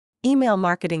Email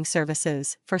marketing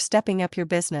services for stepping up your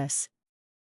business.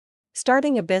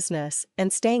 Starting a business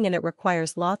and staying in it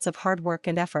requires lots of hard work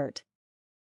and effort.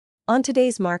 On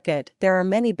today's market, there are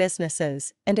many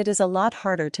businesses, and it is a lot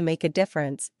harder to make a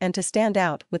difference and to stand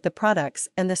out with the products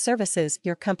and the services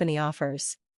your company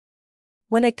offers.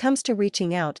 When it comes to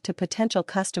reaching out to potential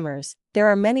customers, there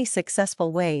are many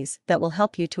successful ways that will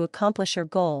help you to accomplish your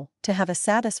goal, to have a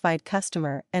satisfied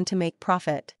customer and to make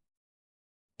profit.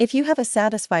 If you have a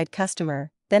satisfied customer,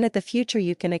 then in the future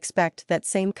you can expect that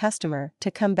same customer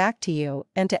to come back to you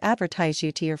and to advertise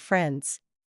you to your friends.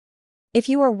 If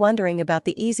you are wondering about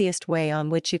the easiest way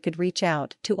on which you could reach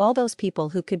out to all those people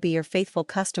who could be your faithful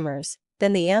customers,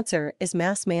 then the answer is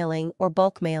mass mailing or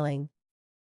bulk mailing.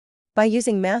 By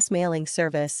using mass mailing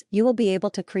service, you will be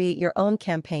able to create your own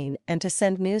campaign and to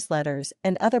send newsletters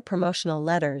and other promotional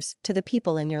letters to the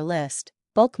people in your list.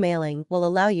 Bulk mailing will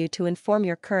allow you to inform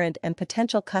your current and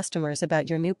potential customers about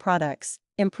your new products,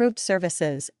 improved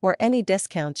services, or any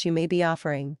discounts you may be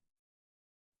offering.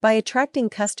 By attracting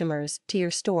customers to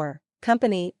your store,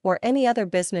 company, or any other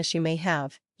business you may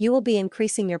have, you will be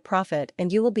increasing your profit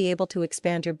and you will be able to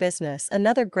expand your business.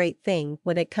 Another great thing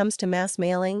when it comes to mass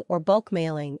mailing or bulk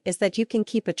mailing is that you can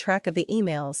keep a track of the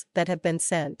emails that have been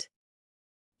sent.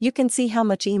 You can see how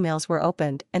much emails were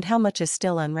opened and how much is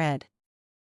still unread.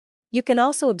 You can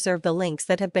also observe the links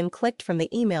that have been clicked from the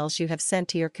emails you have sent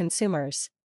to your consumers.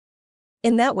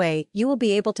 In that way, you will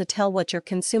be able to tell what your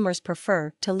consumers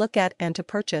prefer to look at and to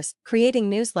purchase.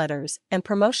 Creating newsletters and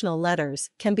promotional letters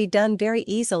can be done very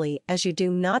easily, as you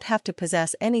do not have to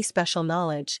possess any special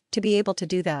knowledge to be able to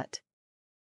do that.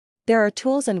 There are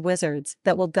tools and wizards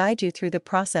that will guide you through the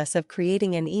process of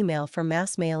creating an email for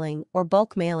mass mailing or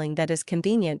bulk mailing that is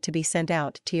convenient to be sent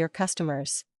out to your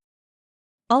customers.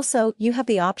 Also, you have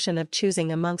the option of choosing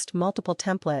amongst multiple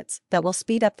templates that will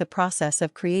speed up the process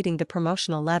of creating the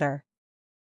promotional letter.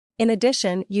 In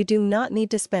addition, you do not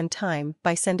need to spend time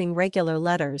by sending regular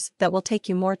letters that will take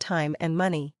you more time and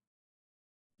money.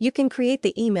 You can create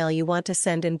the email you want to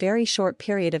send in very short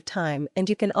period of time, and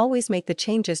you can always make the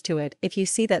changes to it if you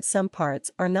see that some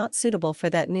parts are not suitable for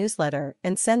that newsletter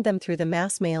and send them through the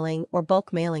mass mailing or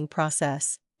bulk mailing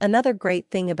process. Another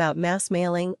great thing about mass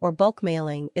mailing or bulk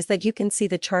mailing is that you can see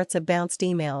the charts of bounced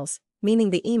emails, meaning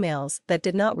the emails that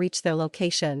did not reach their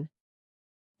location.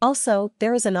 Also,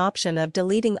 there is an option of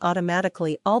deleting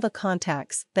automatically all the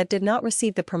contacts that did not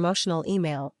receive the promotional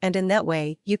email, and in that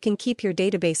way, you can keep your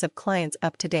database of clients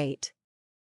up to date.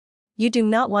 You do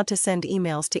not want to send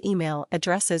emails to email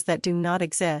addresses that do not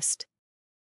exist.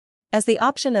 As the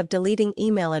option of deleting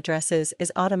email addresses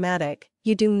is automatic,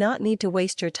 you do not need to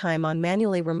waste your time on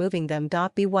manually removing them.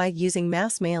 By using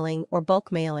mass mailing or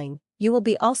bulk mailing, you will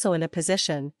be also in a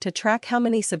position to track how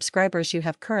many subscribers you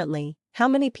have currently, how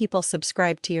many people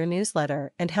subscribed to your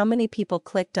newsletter, and how many people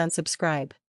clicked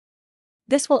unsubscribe.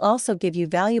 This will also give you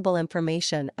valuable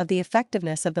information of the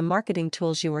effectiveness of the marketing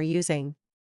tools you are using.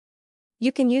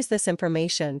 You can use this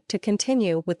information to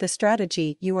continue with the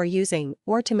strategy you are using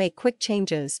or to make quick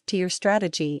changes to your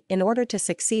strategy in order to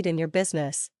succeed in your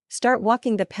business. Start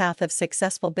walking the path of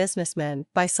successful businessmen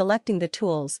by selecting the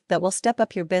tools that will step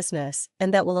up your business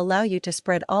and that will allow you to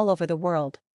spread all over the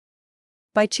world.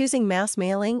 By choosing mass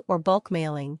mailing or bulk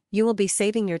mailing, you will be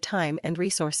saving your time and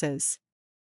resources.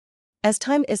 As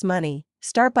time is money,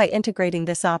 start by integrating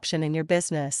this option in your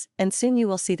business, and soon you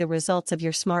will see the results of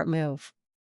your smart move.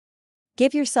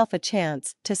 Give yourself a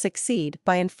chance to succeed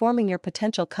by informing your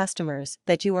potential customers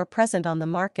that you are present on the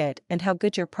market and how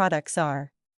good your products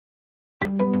are.